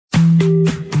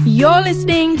You're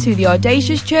listening to the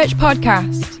Audacious Church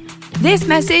podcast. This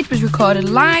message was recorded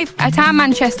live at our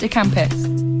Manchester campus.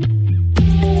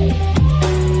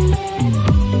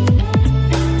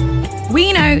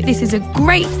 We know this is a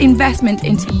great investment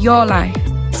into your life,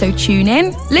 so tune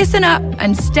in, listen up,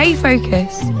 and stay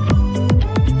focused.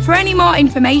 For any more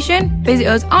information, visit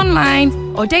us online,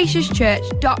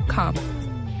 audaciouschurch.com.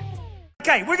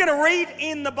 Okay, we're going to read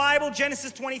in the Bible,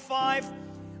 Genesis 25.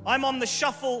 I'm on the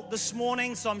shuffle this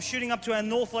morning, so I'm shooting up to our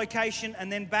north location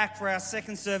and then back for our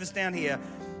second service down here.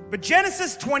 But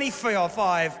Genesis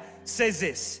 25 says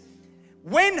this: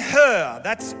 when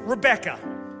that's Rebecca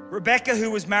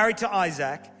who was married to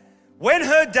Isaac, when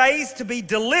her days to be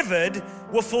delivered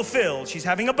were fulfilled, she's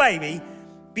having a baby,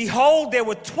 behold, there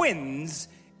were twins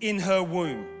in her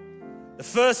womb. The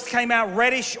first came out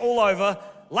reddish all over,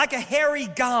 like a hairy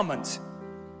garment,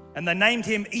 and they named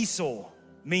him Esau,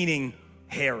 meaning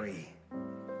hairy.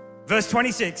 Verse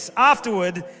 26,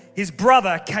 afterward, his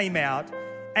brother came out,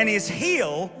 and his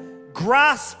hand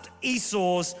grasped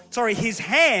Esau's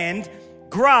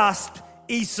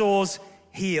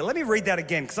heel. Let me read that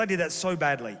again, because I did that so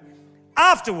badly.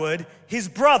 Afterward, his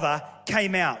brother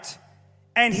came out,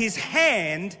 and his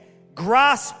hand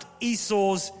grasped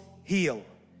Esau's heel.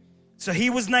 So he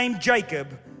was named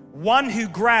Jacob, one who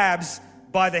grabs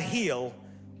by the heel,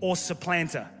 or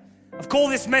supplanter. I've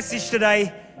called this message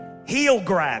today, heel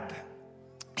grab.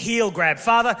 Heel grab.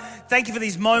 Father, thank you for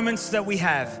these moments that we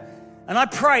have. And I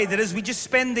pray that as we just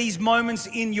spend these moments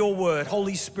in your word,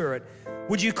 Holy Spirit,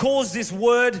 would you cause this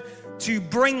word to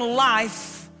bring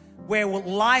life where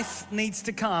life needs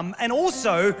to come, and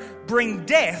also bring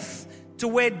death to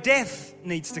where death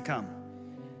needs to come.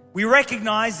 We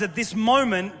recognize that this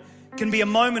moment can be a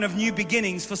moment of new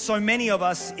beginnings for so many of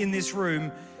us in this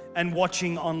room and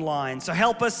watching online. So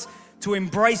help us to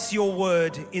embrace your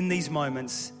word in these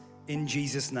moments, in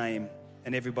Jesus' name.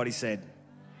 And everybody said,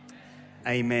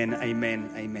 amen,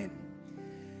 amen, amen.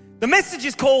 The message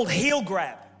is called heel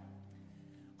grab.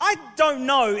 I don't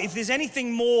know if there's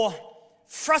anything more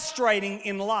frustrating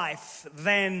in life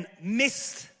than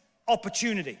missed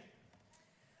opportunity.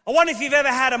 I wonder if you've ever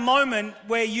had a moment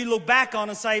where you look back on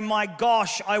and say, my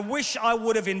gosh, I wish I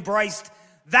would have embraced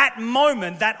that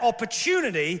moment, that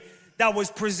opportunity that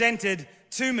was presented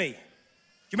to me.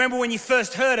 Do you remember when you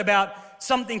first heard about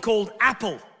something called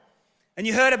Apple? And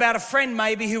you heard about a friend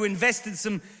maybe who invested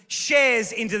some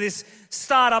shares into this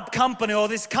startup company, or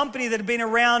this company that had been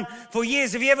around for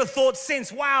years. Have you ever thought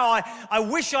since, wow, I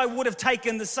wish I would have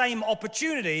taken the same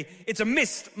opportunity? It's a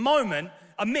missed moment,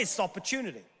 a missed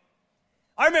opportunity.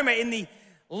 I remember in the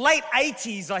late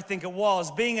 80s, I think it was,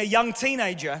 being a young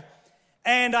teenager,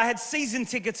 and I had season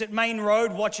tickets at Main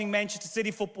Road watching Manchester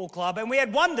City Football Club. And we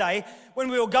had one day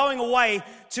when we were going away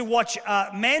to watch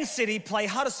Man City play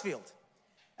Huddersfield.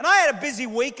 And I had a busy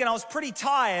week and I was pretty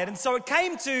tired. And so it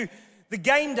came to the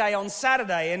game day on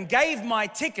Saturday and gave my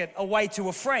ticket away to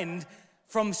a friend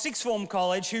from sixth form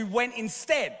college who went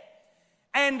instead.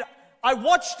 And I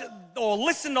watched or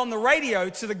listened on the radio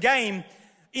to the game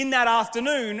in that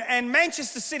afternoon, and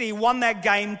Manchester City won that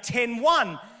game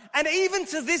 10-1. And even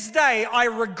to this day, I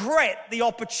regret the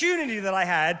opportunity that I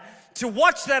had to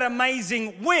watch that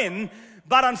amazing win,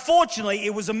 but unfortunately,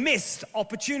 it was a missed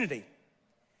opportunity.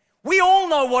 We all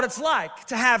know what it's like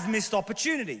to have missed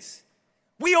opportunities.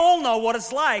 We all know what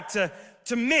it's like to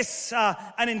miss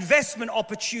an investment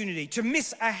opportunity, to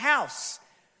miss a house,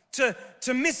 to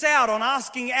miss out on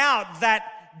asking out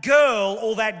that girl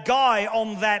or that guy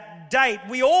on that date.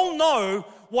 We all know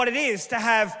what it is to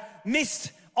have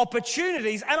missed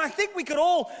opportunities. And I think we could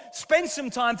all spend some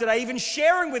time today even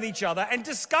sharing with each other and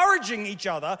discouraging each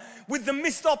other with the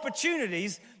missed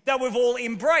opportunities that we've all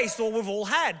embraced or we've all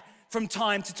had from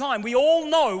time to time. We all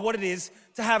know what it is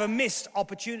to have a missed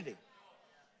opportunity.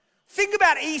 Think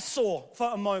about Esau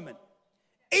for a moment.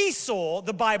 Esau,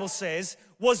 the Bible says,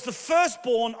 was the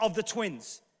firstborn of the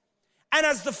twins. And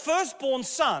as the firstborn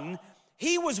son,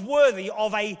 he was worthy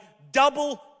of a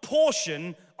double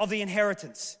portion of the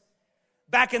inheritance.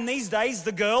 Back in these days,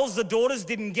 the daughters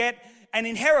didn't get an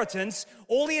inheritance.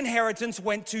 All the inheritance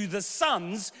went to the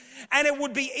sons, and it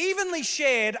would be evenly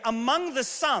shared among the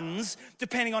sons,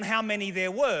 depending on how many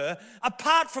there were,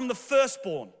 apart from the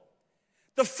firstborn.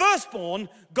 The firstborn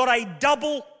got a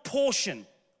double portion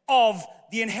of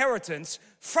the inheritance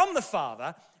from the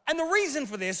father, and the reason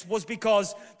for this was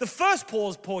because the first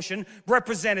portion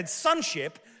represented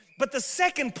sonship, but the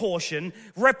second portion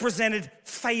represented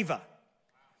favor.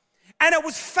 And it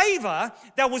was favor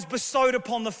that was bestowed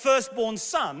upon the firstborn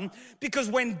son, because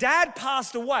when dad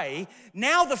passed away,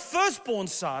 now the firstborn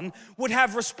son would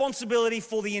have responsibility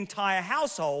for the entire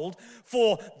household,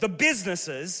 for the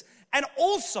businesses, and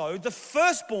also the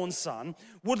firstborn son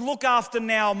would look after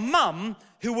now mum,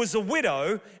 who was a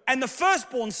widow, and the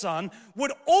firstborn son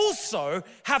would also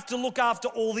have to look after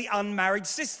all the unmarried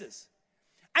sisters.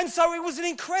 And so it was an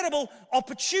incredible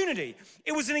opportunity.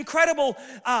 It was an incredible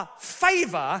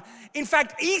favor. In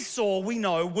fact, Esau, we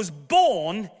know, was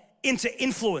born into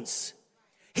influence.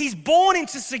 He's born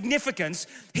into significance.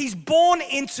 He's born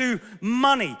into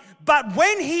money. But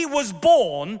when he was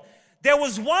born, there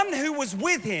was one who was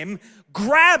with him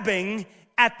grabbing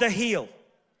at the heel.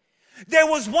 There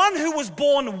was one who was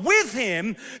born with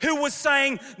him who was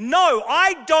saying, no,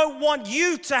 I don't want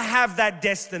you to have that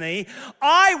destiny.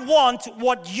 I want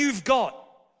what you've got.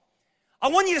 I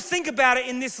want you to think about it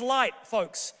in this light,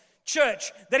 folks.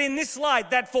 Church, that in this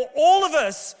light, that for all of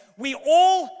us, we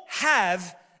all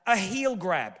have a heel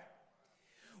grab.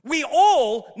 We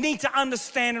all need to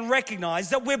understand and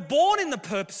recognize that we're born in the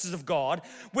purposes of God.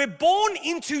 We're born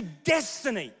into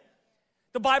destiny.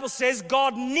 The Bible says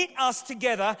God knit us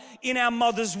together in our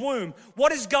mother's womb.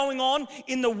 What is going on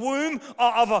in the womb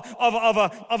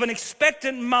of an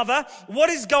expectant mother? What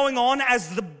is going on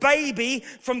as the baby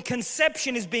from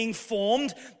conception is being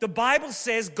formed? The Bible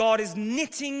says God is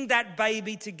knitting that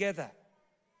baby together.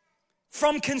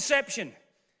 From conception,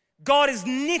 God is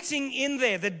knitting in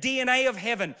there the DNA of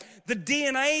heaven, the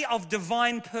DNA of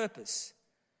divine purpose.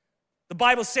 The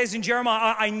Bible says in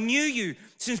Jeremiah, I knew you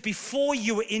since before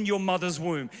you were in your mother's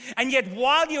womb. And yet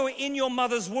while you were in your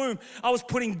mother's womb, I was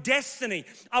putting destiny.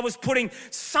 I was putting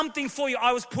something for you.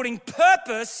 I was putting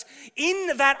purpose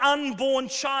in that unborn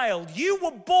child. You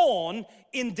were born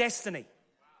in destiny.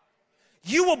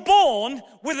 You were born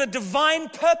with a divine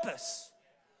purpose.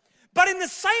 But in the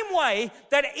same way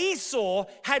that Esau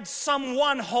had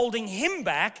someone holding him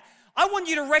back, I want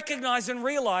you to recognize and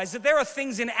realize that there are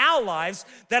things in our lives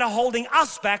that are holding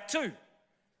us back too.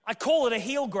 I call it a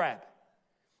heel grab.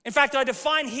 In fact, I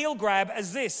define heel grab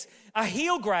as this. A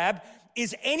heel grab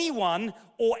is anyone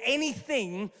or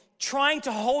anything trying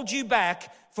to hold you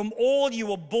back from all you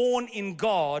were born in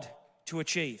God to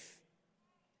achieve.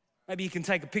 Maybe you can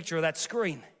take a picture of that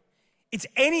screen. It's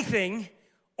anything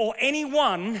or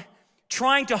anyone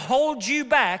trying to hold you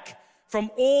back from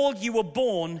all you were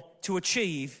born to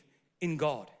achieve in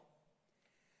God.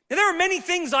 Now, there are many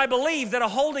things I believe that are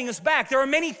holding us back. There are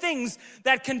many things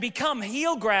that can become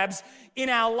heel grabs in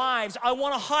our lives. I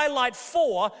want to highlight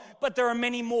 4, but there are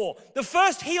many more. The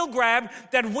first heel grab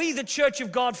that we, the Church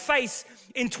of God, face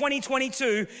in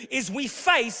 2022 is we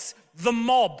face the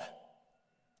mob.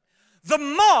 The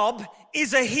mob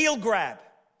is a heel grab.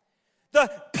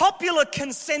 The popular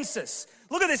consensus.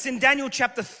 Look at this in Daniel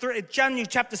chapter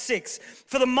 6.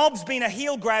 For the mob's been a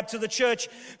heel grab to the church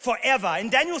forever. In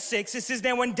Daniel 6, it says,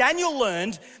 now when Daniel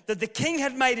learned that the king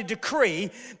had made a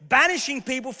decree banishing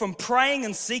people from praying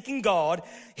and seeking God,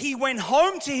 he went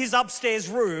home to his upstairs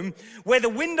room where the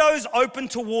windows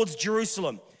opened towards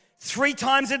Jerusalem. 3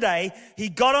 times a day, he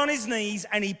got on his knees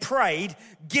and he prayed,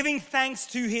 giving thanks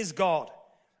to his God,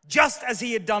 just as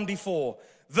he had done before.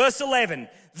 Verse 11,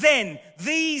 then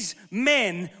these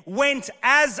men went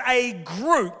as a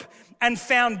group and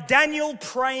found Daniel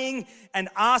praying and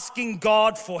asking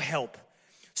God for help.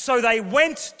 So they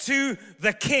went to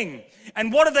the king.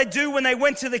 And what did they do when they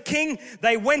went to the king?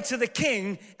 They went to the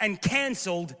king and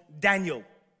canceled Daniel.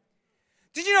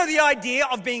 Did you know the idea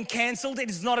of being canceled? It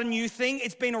is not a new thing.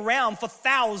 It's been around for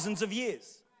thousands of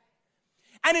years.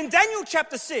 And in Daniel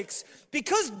chapter 6,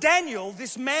 because Daniel,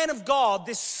 this man of God,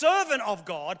 this servant of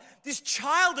God, this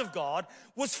child of God,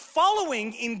 was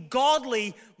following in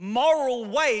godly, moral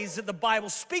ways that the Bible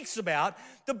speaks about,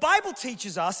 the Bible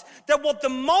teaches us that what the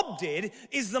mob did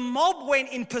is the mob went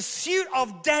in pursuit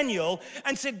of Daniel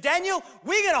and said, Daniel,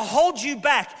 we're going to hold you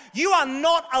back. You are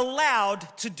not allowed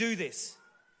to do this.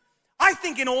 I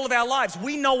think in all of our lives,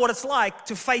 we know what it's like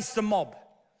to face the mob.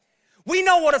 We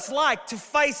know what it's like to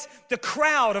face the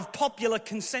crowd of popular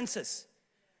consensus.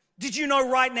 Did you know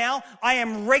right now, I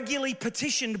am regularly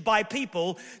petitioned by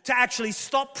people to actually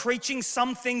stop preaching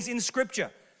some things in Scripture.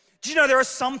 Do you know there are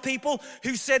some people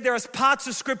who said there are parts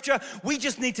of Scripture, we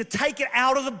just need to take it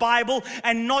out of the Bible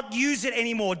and not use it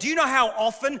anymore. Do you know how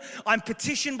often I'm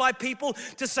petitioned by people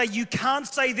to say, you can't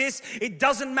say this, it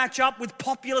doesn't match up with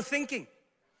popular thinking.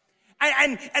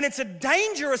 And it's a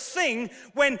dangerous thing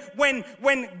when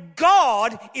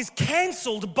God is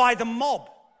canceled by the mob.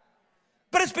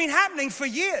 But it's been happening for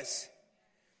years.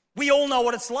 We all know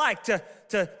what it's like to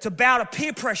bow to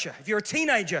peer pressure. If you're a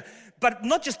teenager, but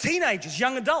not just teenagers,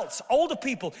 young adults, older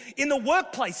people, in the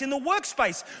workplace, in the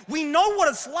workspace. We know what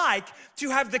it's like to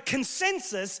have the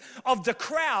consensus of the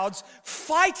crowds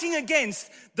fighting against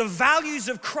the values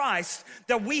of Christ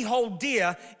that we hold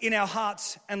dear in our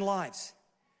hearts and lives.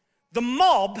 The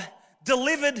mob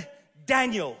delivered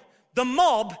Daniel. The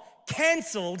mob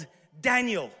canceled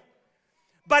Daniel.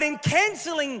 But in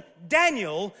canceling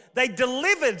Daniel, they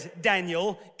delivered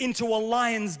Daniel into a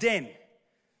lion's den.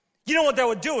 You know what they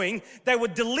were doing? They were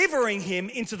delivering him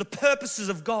into the purposes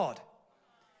of God.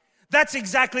 That's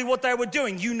exactly what they were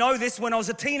doing. You know this, when I was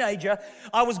a teenager,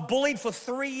 I was bullied for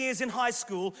 3 years in high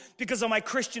school because of my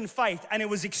Christian faith, and it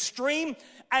was extreme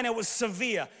and it was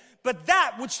severe. But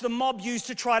that which the mob used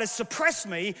to try to suppress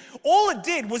me, all it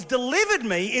did was delivered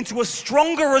me into a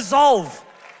stronger resolve.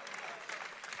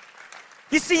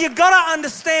 You see, you've got to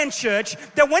understand, church,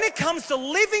 that when it comes to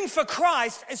living for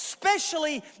Christ,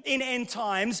 especially in end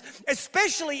times,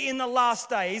 especially in the last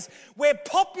days, where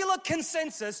popular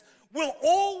consensus will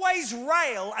always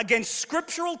rail against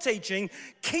scriptural teaching,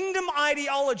 kingdom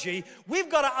ideology, we've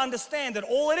got to understand that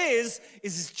all it is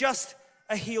just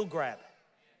a heel grab.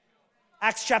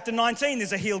 Acts chapter 19,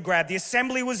 there's a heel grab. The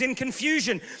assembly was in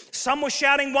confusion. Some were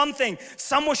shouting one thing,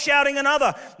 some were shouting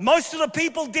another. Most of the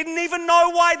people didn't even know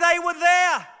why they were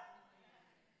there.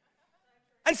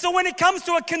 And so when it comes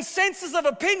to a consensus of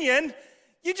opinion,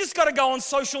 you just got to go on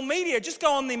social media. Just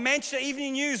go on the Manchester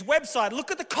Evening News website. Look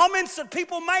at the comments that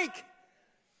people make.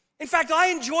 In fact, I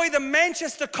enjoy the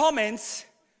Manchester comments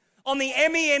on the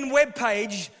MEN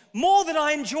webpage more than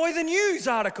I enjoy the news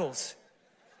articles,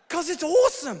 because it's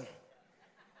awesome.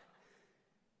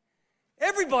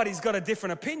 Everybody's got a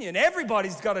different opinion.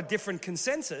 Everybody's got a different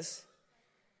consensus.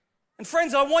 And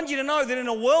friends, I want you to know that in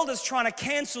a world that's trying to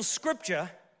cancel Scripture,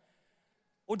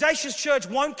 Audacious Church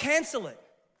won't cancel it.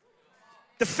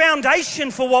 The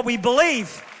foundation for what we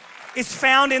believe is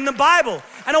found in the Bible.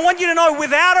 And I want you to know,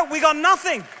 without it, we got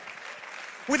nothing.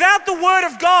 Without the Word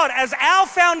of God as our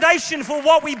foundation for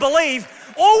what we believe,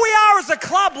 all we are is a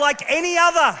club like any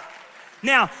other.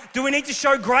 Now, do we need to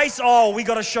show grace? Oh, we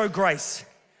got to show grace.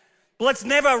 Let's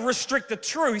never restrict the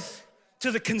truth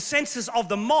to the consensus of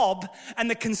the mob and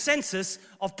the consensus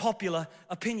of popular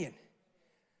opinion.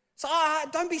 So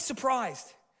don't be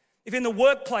surprised if in the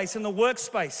workplace, in the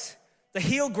workspace, the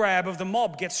heel grab of the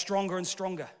mob gets stronger and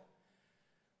stronger.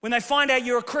 When they find out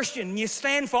you're a Christian and you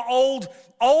stand for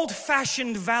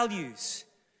old-fashioned values,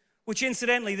 which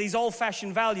incidentally, these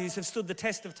old-fashioned values have stood the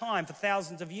test of time for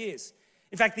thousands of years.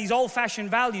 In fact, these old-fashioned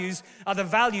values are the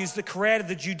values that created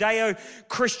the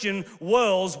Judeo-Christian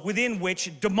worlds within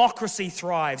which democracy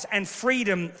thrives and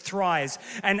freedom thrives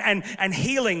and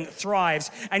healing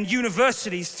thrives and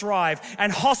universities thrive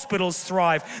and hospitals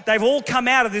thrive. They've all come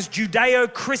out of this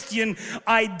Judeo-Christian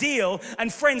ideal.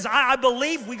 And friends, I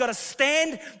believe we got to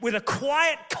stand with a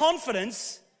quiet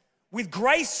confidence, with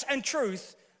grace and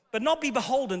truth, but not be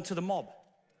beholden to the mob.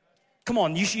 Come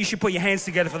on, you should put your hands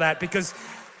together for that, because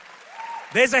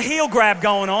there's a heel grab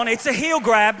going on. It's a heel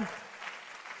grab.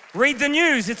 Read the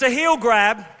news. It's a heel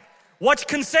grab. Watch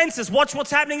consensus. Watch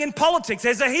what's happening in politics.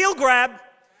 There's a heel grab.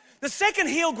 The second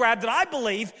heel grab that I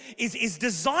believe is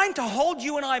designed to hold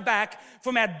you and I back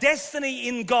from our destiny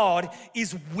in God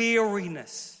is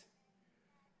weariness.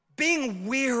 Being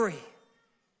weary.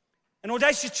 In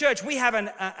Audacious Church, we have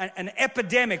an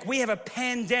epidemic. We have a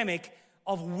pandemic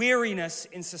of weariness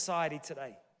in society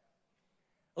today.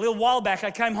 A little while back,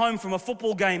 I came home from a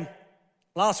football game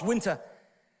last winter.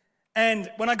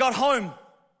 And when I got home,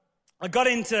 I got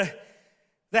into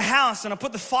the house and I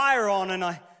put the fire on and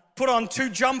I put on 2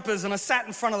 jumpers and I sat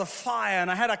in front of the fire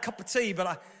and I had a cup of tea,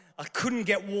 but I couldn't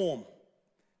get warm,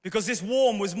 because this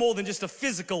warm was more than just a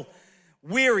physical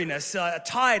weariness, a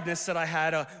tiredness that I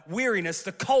had, a weariness.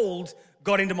 The cold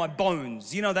got into my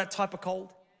bones. You know that type of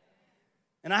cold?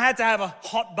 And I had to have a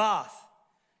hot bath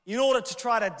in order to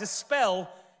try to dispel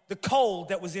the cold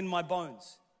that was in my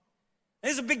bones.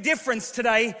 There's a big difference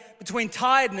today between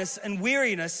tiredness and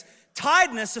weariness.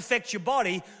 Tiredness affects your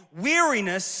body.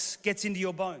 Weariness gets into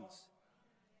your bones.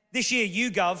 This year,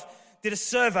 YouGov did a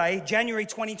survey, January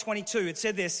 2022. It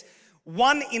said this: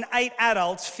 1 in 8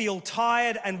 adults feel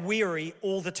tired and weary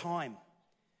all the time.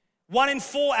 1 in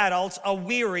 4 adults are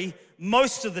weary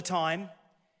most of the time.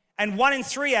 And 1 in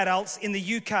 3 adults in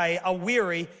the UK are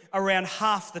weary around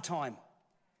half the time.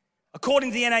 According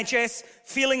to the NHS,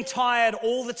 feeling tired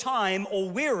all the time or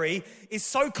weary is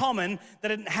so common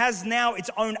that it has now its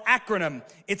own acronym.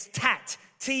 It's TAT,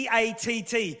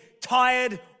 T-A-T-T,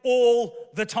 tired all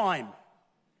the time.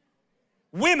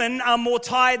 Women are more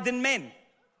tired than men.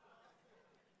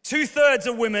 2/3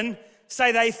 of women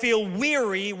say they feel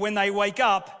weary when they wake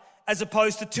up, as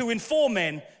opposed to 2 in 4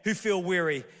 men who feel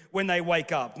weary when they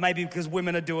wake up, maybe because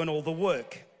women are doing all the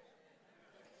work.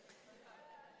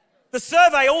 The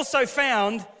survey also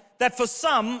found that for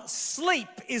some, sleep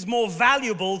is more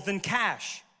valuable than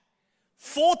cash.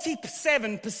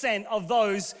 47% of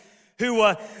those who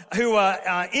were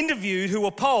interviewed, who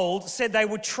were polled, said they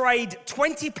would trade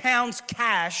 £20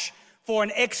 cash for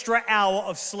an extra hour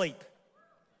of sleep.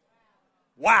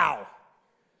 Wow.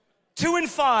 2 in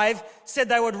 5 said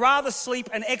they would rather sleep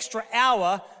an extra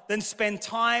hour than spend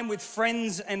time with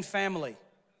friends and family.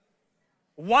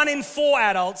 1 in 4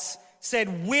 adults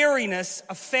said weariness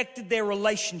affected their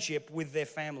relationship with their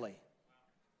family.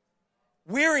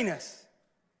 Weariness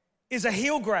is a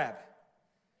heel grab.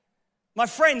 My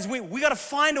friends, we got to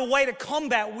find a way to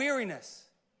combat weariness.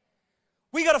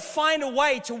 We got to find a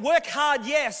way to work hard,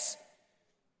 yes,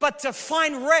 but to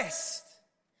find rest.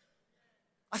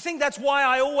 I think that's why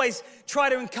I always try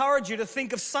to encourage you to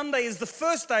think of Sunday as the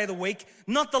first day of the week,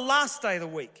 not the last day of the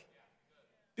week.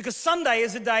 Because Sunday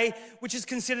is a day which is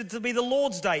considered to be the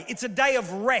Lord's day. It's a day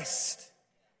of rest.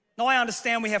 Now, I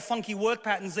understand we have funky work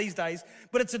patterns these days,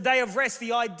 but it's a day of rest.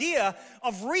 The idea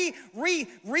of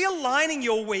realigning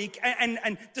your week,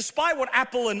 and despite what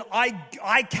Apple and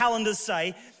iCalendars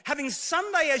say, having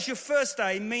Sunday as your first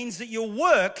day means that your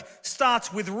work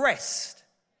starts with rest.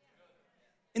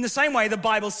 In the same way, the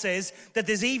Bible says that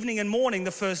there's evening and morning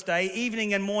the first day,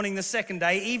 evening and morning the second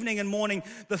day, evening and morning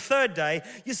the third day.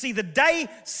 You see, the day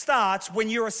starts when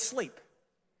you're asleep.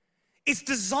 It's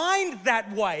designed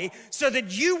that way so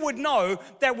that you would know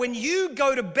that when you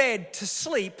go to bed to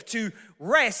sleep, to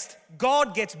rest,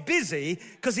 God gets busy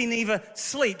because he neither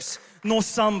sleeps nor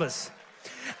slumbers.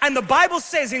 And the Bible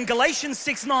says in Galatians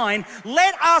 6:9,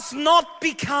 let us not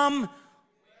become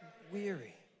weary.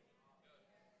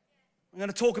 I'm going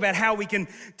to talk about how we can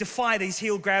defy these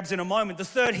heel grabs in a moment. The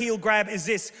third heel grab is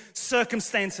this: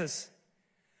 circumstances.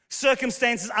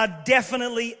 Circumstances are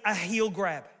definitely a heel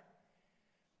grab.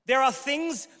 There are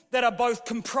things that are both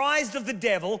comprised of the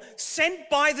devil, sent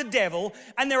by the devil,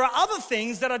 and there are other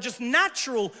things that are just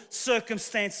natural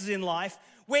circumstances in life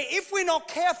where, if we're not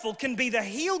careful, can be the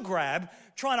heel grab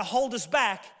trying to hold us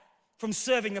back from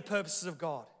serving the purposes of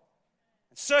God.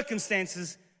 And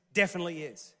circumstances definitely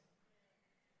is.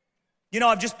 You know,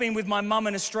 I've just been with my mum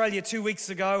in Australia 2 weeks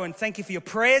ago, and thank you for your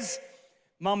prayers.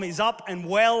 Mum is up and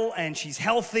well, and she's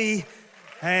healthy,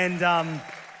 and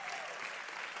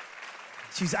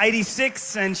she's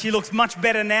 86, and she looks much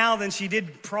better now than she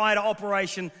did prior to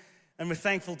operation, and we're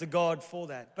thankful to God for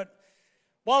that. But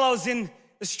while I was in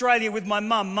Australia with my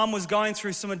mum was going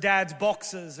through some of Dad's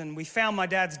boxes, and we found my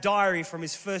dad's diary from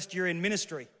his first year in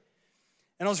ministry.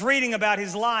 And I was reading about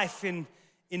his life in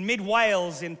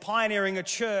mid-Wales, in pioneering a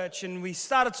church, and we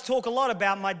started to talk a lot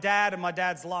about my dad and my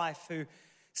dad's life, who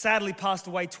sadly passed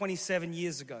away 27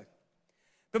 years ago.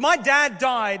 But my dad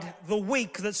died the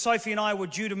week that Sophie and I were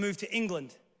due to move to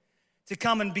England to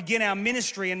come and begin our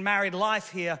ministry and married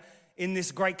life here in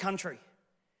this great country.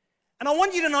 And I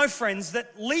want you to know, friends,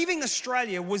 that leaving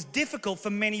Australia was difficult for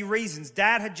many reasons.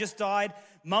 Dad had just died.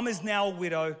 Mum is now a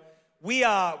widow. We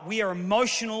are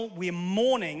emotional. We are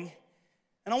mourning.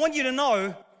 And I want you to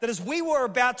know that as we were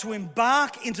about to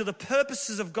embark into the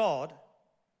purposes of God,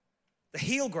 the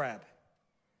heel grab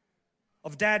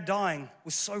of Dad dying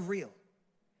was so real.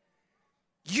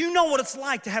 You know what it's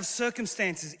like to have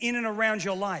circumstances in and around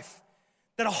your life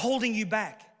that are holding you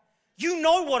back. You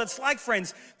know what it's like,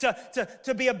 friends,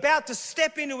 to be about to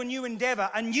step into a new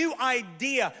endeavor, a new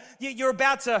idea. You're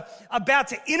about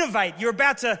to innovate. You're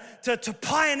about to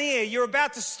pioneer. You're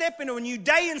about to step into a new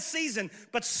day and season,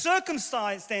 but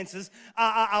circumstances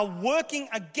are working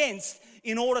against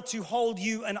in order to hold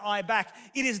you and I back.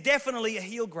 It is definitely a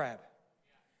heel grab.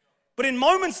 But in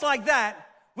moments like that,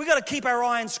 we've got to keep our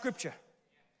eye on Scripture.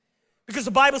 Because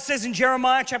the Bible says in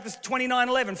Jeremiah chapter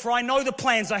 29:11, "For I know the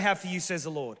plans I have for you, says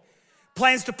the Lord.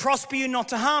 Plans to prosper you, not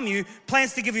to harm you.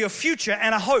 Plans to give you a future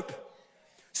and a hope."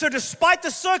 So despite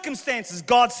the circumstances,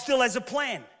 God still has a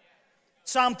plan.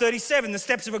 Psalm 37, "The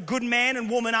steps of a good man and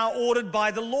woman are ordered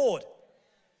by the Lord."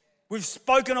 We've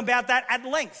spoken about that at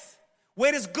length.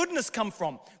 Where does goodness come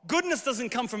from? Goodness doesn't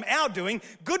come from our doing.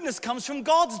 Goodness comes from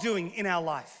God's doing in our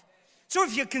life. So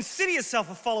if you consider yourself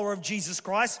a follower of Jesus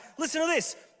Christ, listen to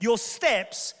this. Your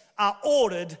steps are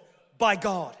ordered by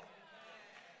God.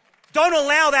 Don't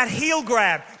allow that heel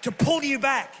grab to pull you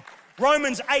back.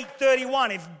 Romans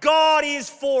 8:31, if God is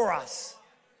for us,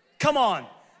 come on,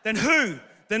 then who,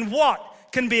 then what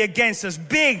can be against us?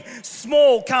 Big,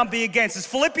 small can't be against us.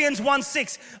 Philippians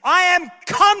 1:6, I am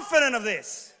confident of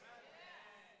this,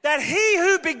 that he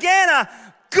who began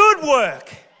a good work,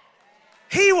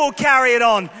 He will carry it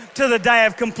on to the day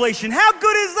of completion. How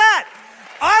good is that?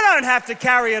 I don't have to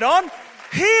carry it on.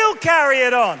 He'll carry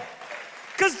it on.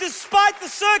 Because despite the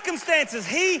circumstances,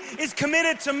 He is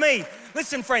committed to me.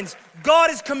 Listen, friends, God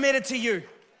is committed to you.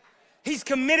 He's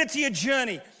committed to your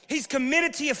journey. He's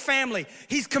committed to your family.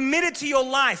 He's committed to your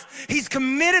life. He's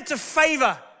committed to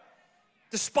favor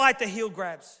despite the heel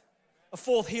grabs. A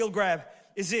fourth heel grab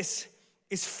is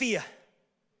fear.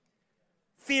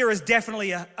 Fear is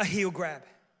definitely a heel grab.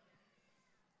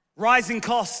 Rising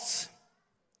costs,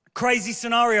 crazy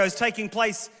scenarios taking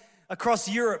place across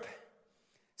Europe,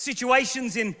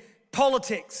 situations in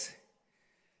politics.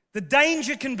 The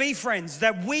danger can be, friends,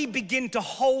 that we begin to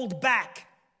hold back.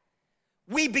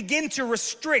 We begin to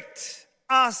restrict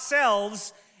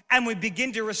ourselves and we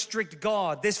begin to restrict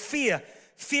God. There's fear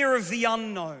of the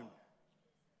unknown.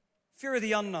 Fear of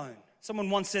the unknown. Someone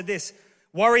once said this,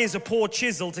 worry is a poor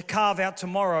chisel to carve out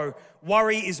tomorrow.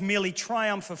 Worry is merely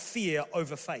triumph of fear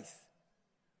over faith.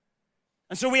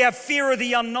 And so we have fear of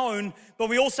the unknown, but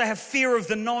we also have fear of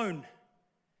the known.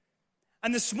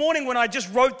 And this morning when I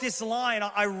just wrote this line,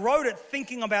 I wrote it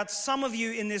thinking about some of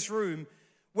you in this room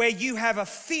where you have a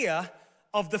fear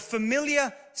of the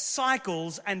familiar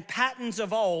cycles and patterns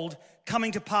of old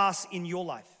coming to pass in your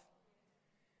life.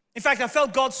 In fact, I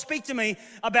felt God speak to me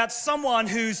about someone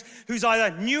who's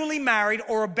either newly married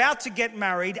or about to get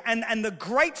married, and the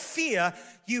great fear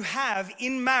you have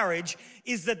in marriage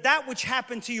is that which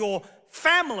happened to your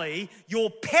family, your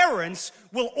parents,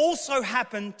 will also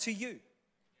happen to you.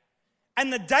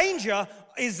 And the danger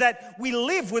is that we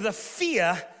live with a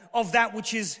fear of that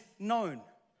which is known.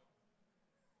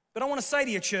 But I want to say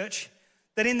to you, church,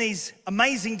 that in these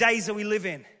amazing days that we live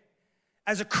in,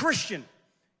 as a Christian,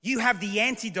 you have the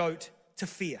antidote to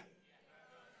fear.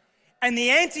 And the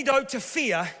antidote to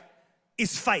fear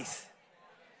is faith.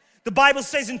 The Bible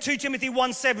says in 2 Timothy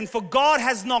 1:7, for God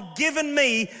has not given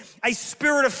me a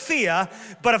spirit of fear,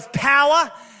 but of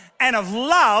power and of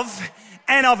love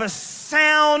and of a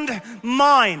sound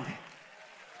mind.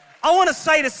 I want to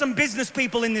say to some business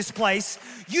people in this place,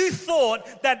 you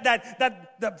thought that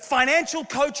the financial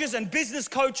coaches and business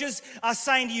coaches are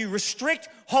saying to you, restrict,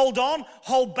 hold on,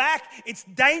 hold back. It's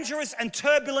dangerous and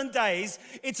turbulent days.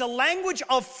 It's a language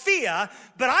of fear,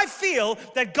 but I feel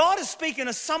that God is speaking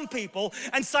to some people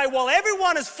and say, while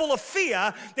everyone is full of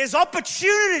fear, there's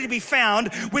opportunity to be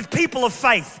found with people of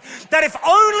faith. That if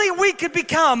only we could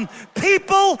become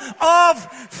people of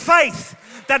faith,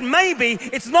 that maybe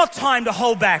it's not time to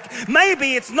hold back.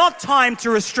 Maybe it's not time to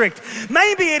restrict.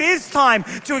 Maybe it is time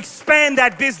to expand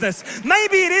that business.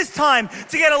 Maybe it is time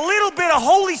to get a little bit of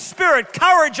Holy Spirit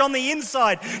courage on the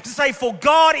inside to say, for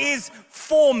God is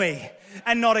for me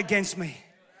and not against me.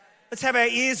 Let's have our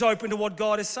ears open to what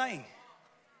God is saying.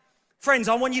 Friends,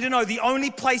 I want you to know the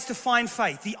only place to find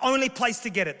faith, the only place to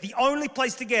get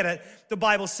it, the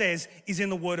Bible says, is in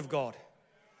the Word of God.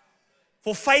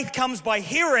 For faith comes by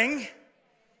hearing,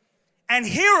 and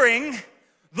hearing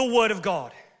the Word of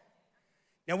God.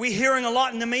 Now, we're hearing a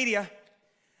lot in the media,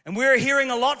 and we're hearing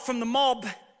a lot from the mob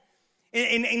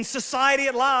in society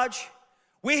at large.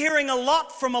 We're hearing a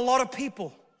lot from a lot of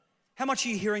people. How much are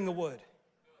you hearing the Word?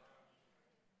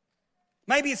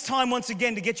 Maybe it's time once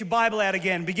again to get your Bible out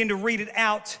again. Begin to read it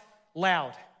out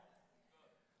loud.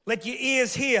 Let your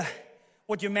ears hear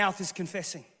what your mouth is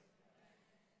confessing.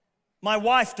 My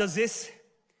wife does this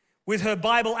with her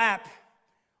Bible app.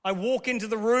 I walk into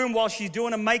the room while she's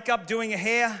doing her makeup, doing her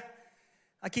hair.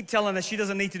 I keep telling her she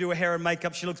doesn't need to do her hair and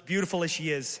makeup. She looks beautiful as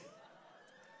she is.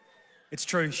 It's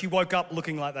true. She woke up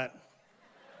looking like that.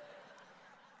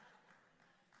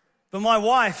 But my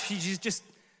wife,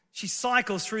 she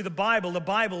cycles through the Bible. The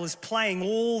Bible is playing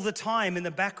all the time in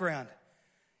the background.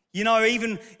 You know,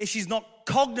 even if she's not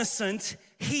cognizant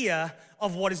here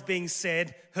of what is being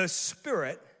said, her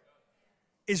spirit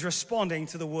is responding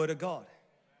to the Word of God.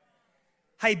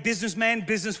 Hey, businessman,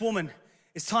 businesswoman,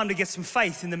 it's time to get some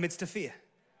faith in the midst of fear.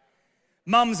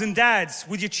 Mums and dads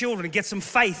with your children, get some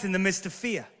faith in the midst of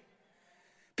fear.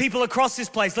 People across this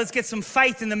place, let's get some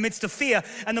faith in the midst of fear.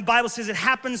 And the Bible says it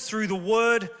happens through the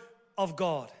Word of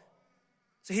God.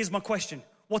 So here's my question.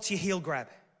 What's your heel grab?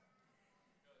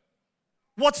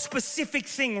 What specific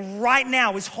thing right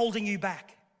now is holding you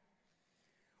back?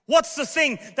 What's the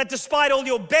thing that despite all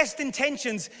your best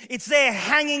intentions, it's there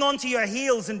hanging onto your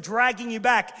heels and dragging you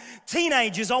back?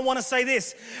 Teenagers, I want to say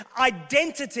this.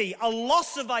 Identity, a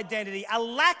loss of identity, a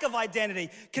lack of identity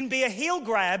can be a heel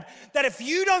grab that if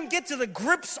you don't get to the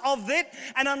grips of it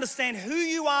and understand who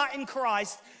you are in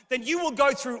Christ, then you will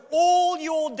go through all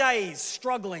your days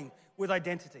struggling with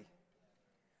identity.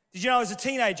 Did you know as a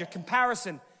teenager,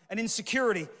 comparison and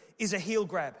insecurity is a heel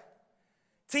grab?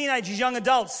 Teenagers, young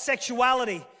adults,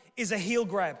 sexuality is a heel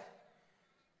grab.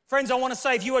 Friends, I want to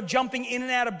say if you are jumping in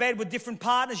and out of bed with different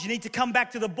partners, you need to come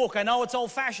back to the book. I know it's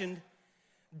old-fashioned.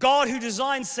 God, who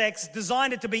designed sex,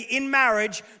 designed it to be in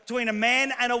marriage between a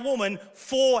man and a woman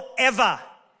forever.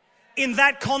 In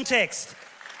that context.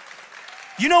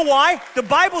 You know why? The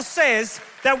Bible says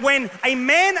that when a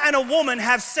man and a woman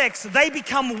have sex, they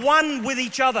become one with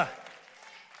each other.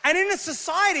 And in a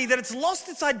society that it's lost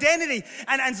its identity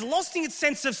and it's lost its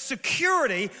sense of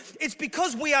security, it's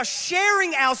because we are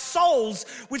sharing our souls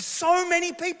with so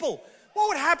many people. What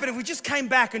would happen if we just came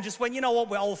back and just went, you know what,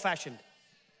 we're old-fashioned.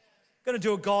 Got to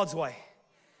do it God's way.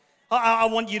 I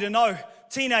want you to know,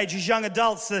 teenagers, young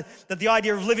adults, that the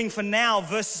idea of living for now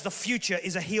versus the future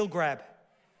is a heel grab.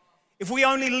 If we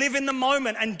only live in the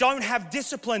moment and don't have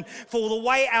discipline for the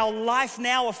way our life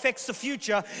now affects the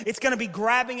future, it's going to be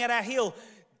grabbing at our heel.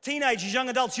 Teenagers, young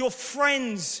adults, your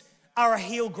friends are a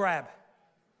heel grab,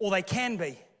 or they can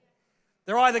be.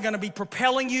 They're either going to be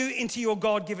propelling you into your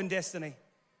God-given destiny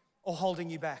or holding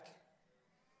you back.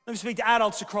 Let me speak to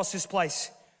adults across this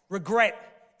place.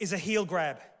 Regret is a heel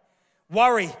grab.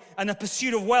 Worry and the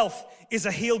pursuit of wealth is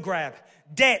a heel grab.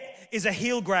 Debt is a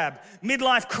heel grab.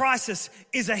 Midlife crisis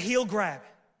is a heel grab.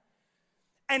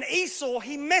 And Esau,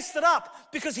 he messed it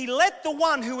up because he let the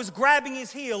one who was grabbing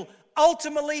his heel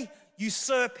ultimately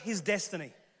usurp his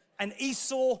destiny. And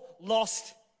Esau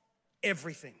lost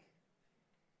everything.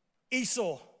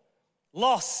 Esau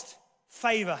lost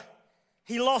favor.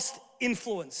 He lost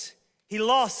influence. He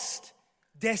lost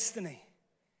destiny.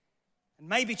 And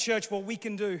maybe, church, what we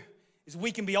can do is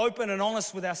we can be open and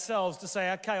honest with ourselves to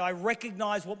say, okay, I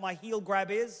recognize what my heel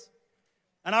grab is,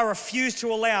 and I refuse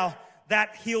to allow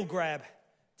that heel grab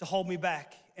to hold me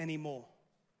back anymore.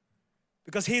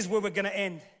 Because here's where we're going to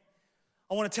end.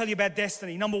 I want to tell you about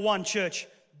destiny. Number one, church,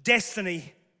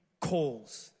 destiny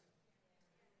calls.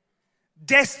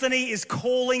 Destiny is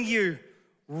calling you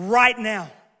right now.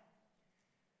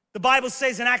 The Bible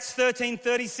says in Acts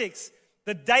 13:36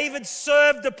 that David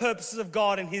served the purposes of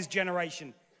God in his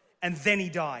generation, and then he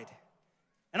died.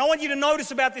 And I want you to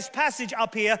notice about this passage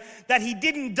up here that he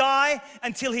didn't die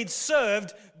until he'd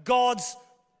served God's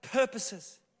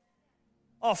purposes.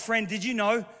 Oh, friend, did you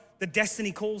know that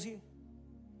destiny calls you?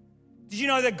 Did you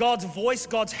know that God's voice,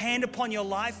 God's hand upon your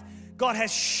life, God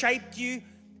has shaped you,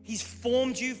 He's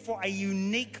formed you for a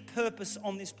unique purpose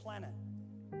on this planet?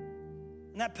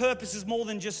 And that purpose is more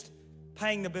than just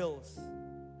paying the bills.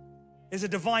 There's a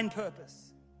divine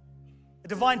purpose. A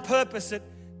divine purpose that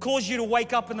calls you to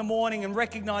wake up in the morning and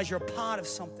recognize you're a part of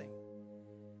something.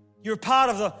 You're a part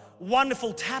of the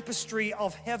wonderful tapestry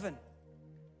of heaven.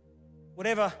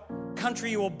 Whatever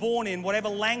country you were born in, whatever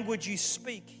language you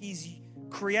speak, He's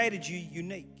created you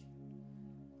unique.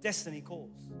 Destiny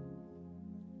calls.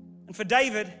 And for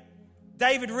David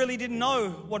really didn't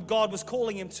know what God was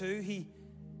calling him to. He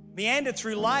meandered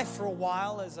through life for a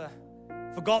while as a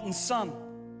forgotten son,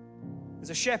 as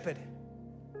a shepherd,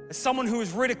 as someone who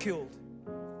was ridiculed.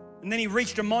 And then he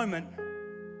reached a moment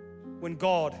when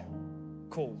God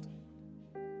called.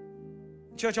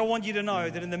 Church, I want you to know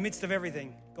that in the midst of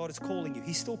everything, God is calling you.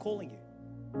 He's still calling you.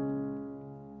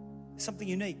 Something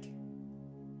unique.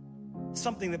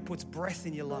 Something that puts breath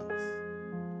in your lungs.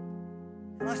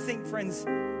 And I think, friends,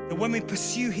 that when we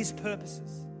pursue His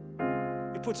purposes,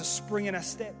 it puts a spring in our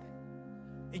step.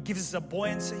 It gives us a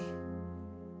buoyancy.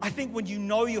 I think when you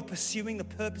know you're pursuing the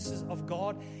purposes of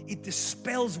God, it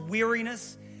dispels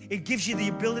weariness. It gives you the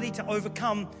ability to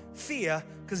overcome fear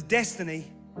because destiny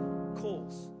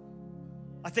calls.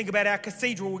 I think about our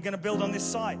cathedral we're going to build on this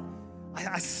site.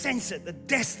 I sense it. The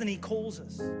destiny calls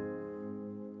us.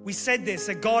 We said this,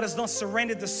 that God has not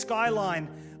surrendered the skyline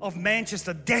of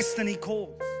Manchester. Destiny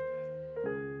calls.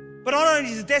 But not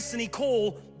only does destiny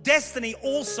call, destiny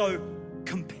also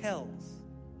compels.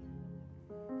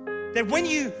 That when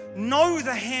you know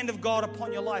the hand of God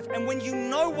upon your life, and when you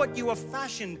know what you are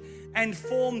fashioned and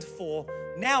formed for,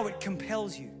 now it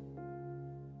compels you.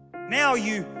 Now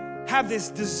you have this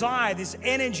desire, this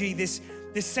energy, this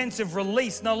sense of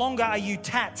release. No longer are you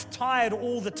tired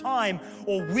all the time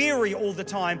or weary all the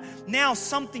time. Now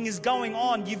something is going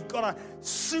on. You've got a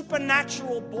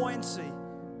supernatural buoyancy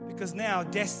because now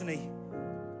destiny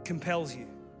compels you.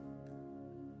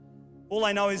 All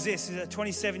I know is this, is that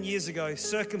 27 years ago,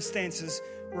 circumstances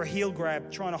were a heel grab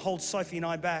trying to hold Sophie and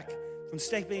I back from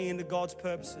stepping into God's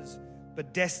purposes,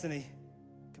 but destiny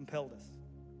compelled us.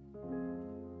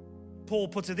 Paul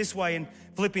puts it this way in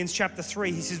Philippians chapter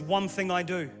 3. He says, one thing I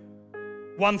do.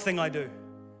 One thing I do.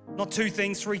 Not two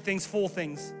things, three things, four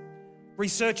things.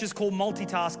 Researchers call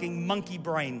multitasking monkey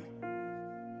brain.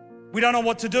 We don't know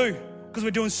what to do because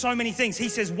we're doing so many things. He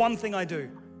says, one thing I do.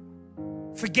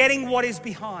 forgetting what is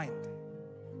behind.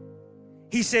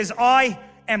 He says, I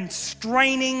am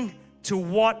straining to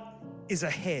what is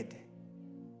ahead.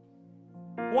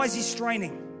 Why is he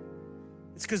straining?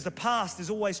 It's because the past is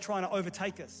always trying to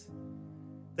overtake us.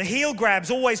 The heel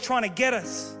grab's always trying to get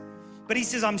us. But he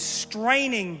says, I'm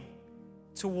straining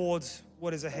towards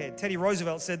what is ahead. Teddy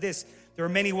Roosevelt said this, there are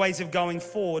many ways of going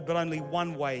forward, but only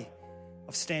one way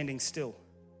of standing still.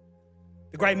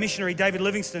 The great missionary David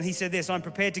Livingstone, he said this, I'm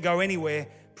prepared to go anywhere,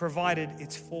 provided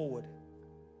it's forward.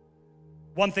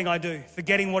 One thing I do,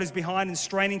 forgetting what is behind and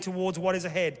straining towards what is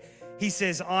ahead. He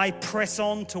says, I press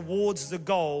on towards the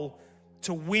goal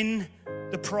to win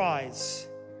the prize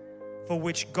for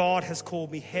which God has called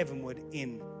me heavenward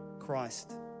in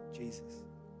Christ Jesus.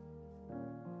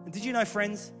 And did you know,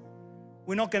 friends,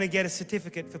 we're not going to get a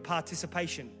certificate for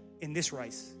participation in this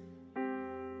race.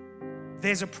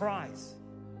 There's a prize.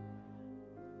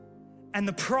 And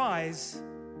the prize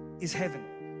is heaven.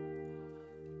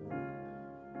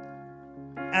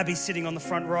 Abby's sitting on the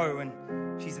front row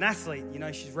and she's an athlete. You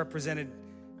know, she's represented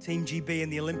Team GB in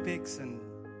the Olympics and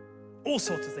all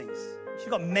sorts of things. She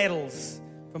got medals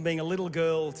from being a little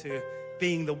girl to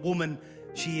being the woman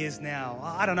she is now.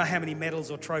 I don't know how many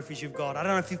medals or trophies you've got. I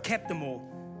don't know if you've kept them all.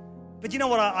 But you know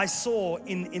what I saw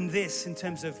in this in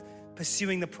terms of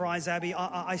pursuing the prize, Abby?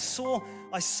 I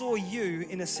saw you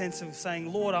in a sense of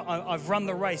saying, Lord, I've run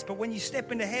the race. But when you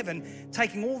step into heaven,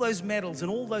 taking all those medals and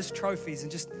all those trophies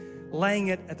and just laying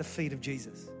it at the feet of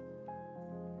Jesus.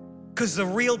 Because the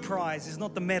real prize is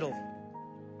not the medal.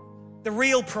 The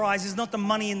real prize is not the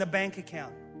money in the bank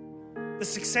account, the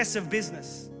success of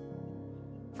business.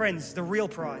 Friends, the real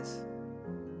prize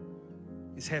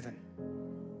is heaven.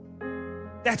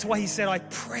 That's why he said, I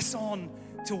press on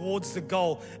towards the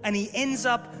goal. And he ends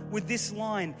up with this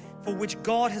line, for which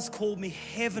God has called me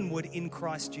heavenward in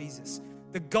Christ Jesus.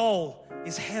 The goal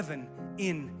is heaven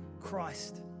in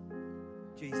Christ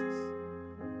Jesus.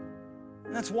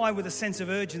 And that's why with a sense of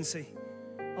urgency,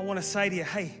 I want to say to you,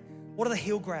 hey, what are the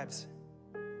heel grabs?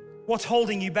 What's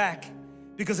holding you back?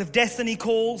 Because if destiny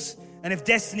calls and if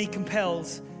destiny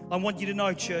compels, I want you to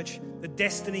know, church, that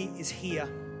destiny is here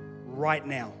right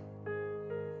now.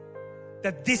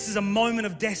 That this is a moment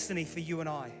of destiny for you and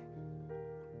I.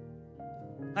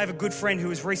 I have a good friend who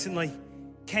was recently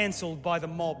cancelled by the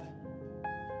mob.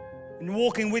 And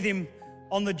walking with him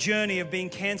on the journey of being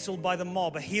cancelled by the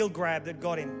mob, a heel grab that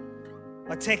got him.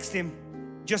 I texted him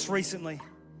just recently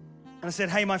and I said,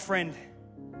 hey, my friend,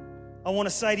 I want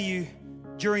to say to you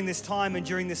during this time and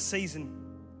during this season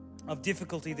of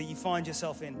difficulty that you find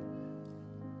yourself in.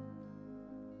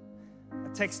 I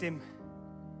texted him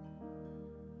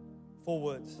 4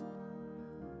 words.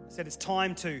 I said, it's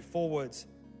time to, 4 words,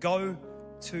 go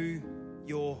to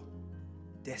your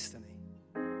destiny.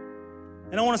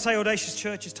 And I want to say, Audacious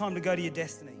Church, it's time to go to your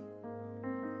destiny.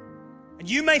 And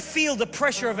you may feel the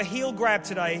pressure of a heel grab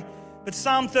today, but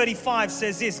Psalm 35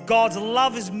 says this, God's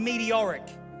love is meteoric,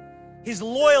 his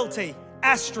loyalty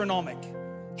astronomical,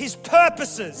 his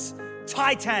purposes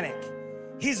titanic,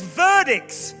 his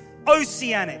verdicts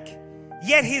oceanic,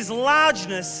 yet in his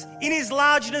largeness,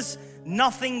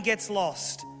 nothing gets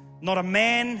lost. Not a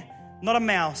man, not a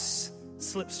mouse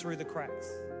slips through the cracks.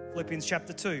 Philippians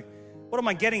chapter 2. What am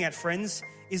I getting at, friends?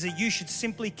 Is that you should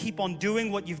simply keep on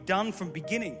doing what you've done from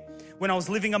beginning. When I was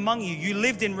living among you, you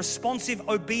lived in responsive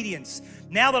obedience.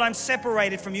 Now that I'm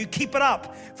separated from you, keep it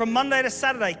up. From Monday to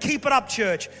Saturday, keep it up,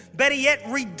 church. Better yet,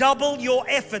 redouble your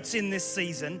efforts in this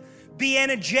season. Be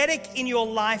energetic in your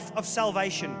life of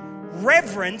salvation.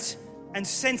 Reverent and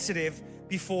sensitive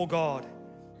before God.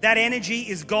 That energy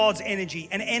is God's energy,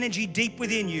 an energy deep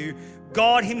within you,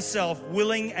 God himself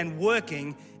willing and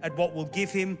working at what will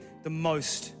give him the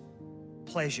most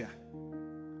pleasure.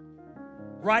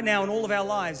 Right now in all of our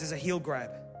lives, there's a heel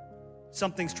grab.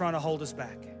 Something's trying to hold us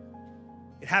back.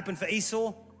 It happened for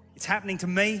Esau. It's happening to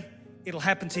me. It'll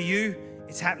happen to you.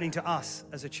 It's happening to us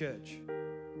as a church.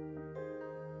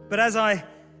 But as I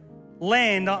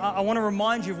land, I want to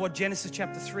remind you of what Genesis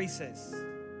chapter 3 says.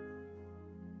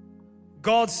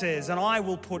 God says, and I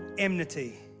will put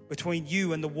enmity between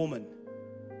you and the woman,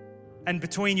 and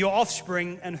between your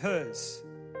offspring and hers.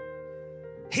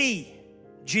 He,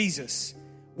 Jesus,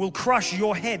 will crush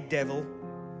your head, devil,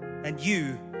 and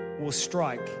you will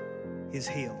strike his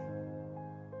heel.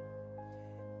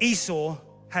 Esau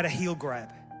had a heel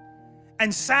grab.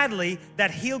 And sadly,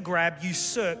 that heel grab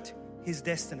usurped his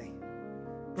destiny.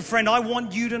 But friend, I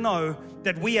want you to know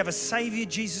that we have a Savior,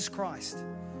 Jesus Christ,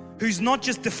 who's not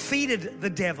just defeated the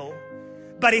devil,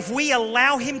 But if we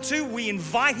allow him to, we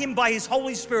invite him by his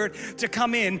Holy Spirit to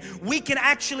come in, we can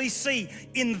actually see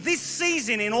in this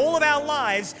season, in all of our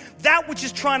lives, that which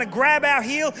is trying to grab our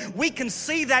heel, we can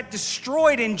see that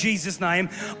destroyed in Jesus' name.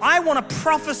 I want to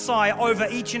prophesy over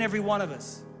each and every one of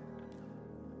us.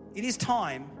 It is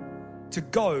time to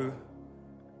go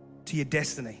to your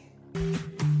destiny.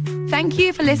 Thank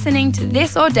you for listening to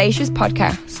this Audacious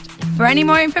podcast. For any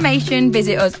more information,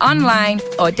 visit us online,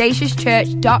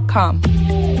 audaciouschurch.com.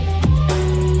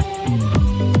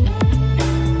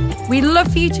 We'd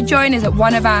love for you to join us at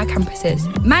one of our campuses,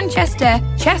 Manchester,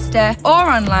 Chester, or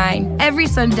online, every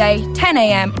Sunday, 10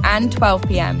 a.m. and 12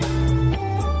 p.m.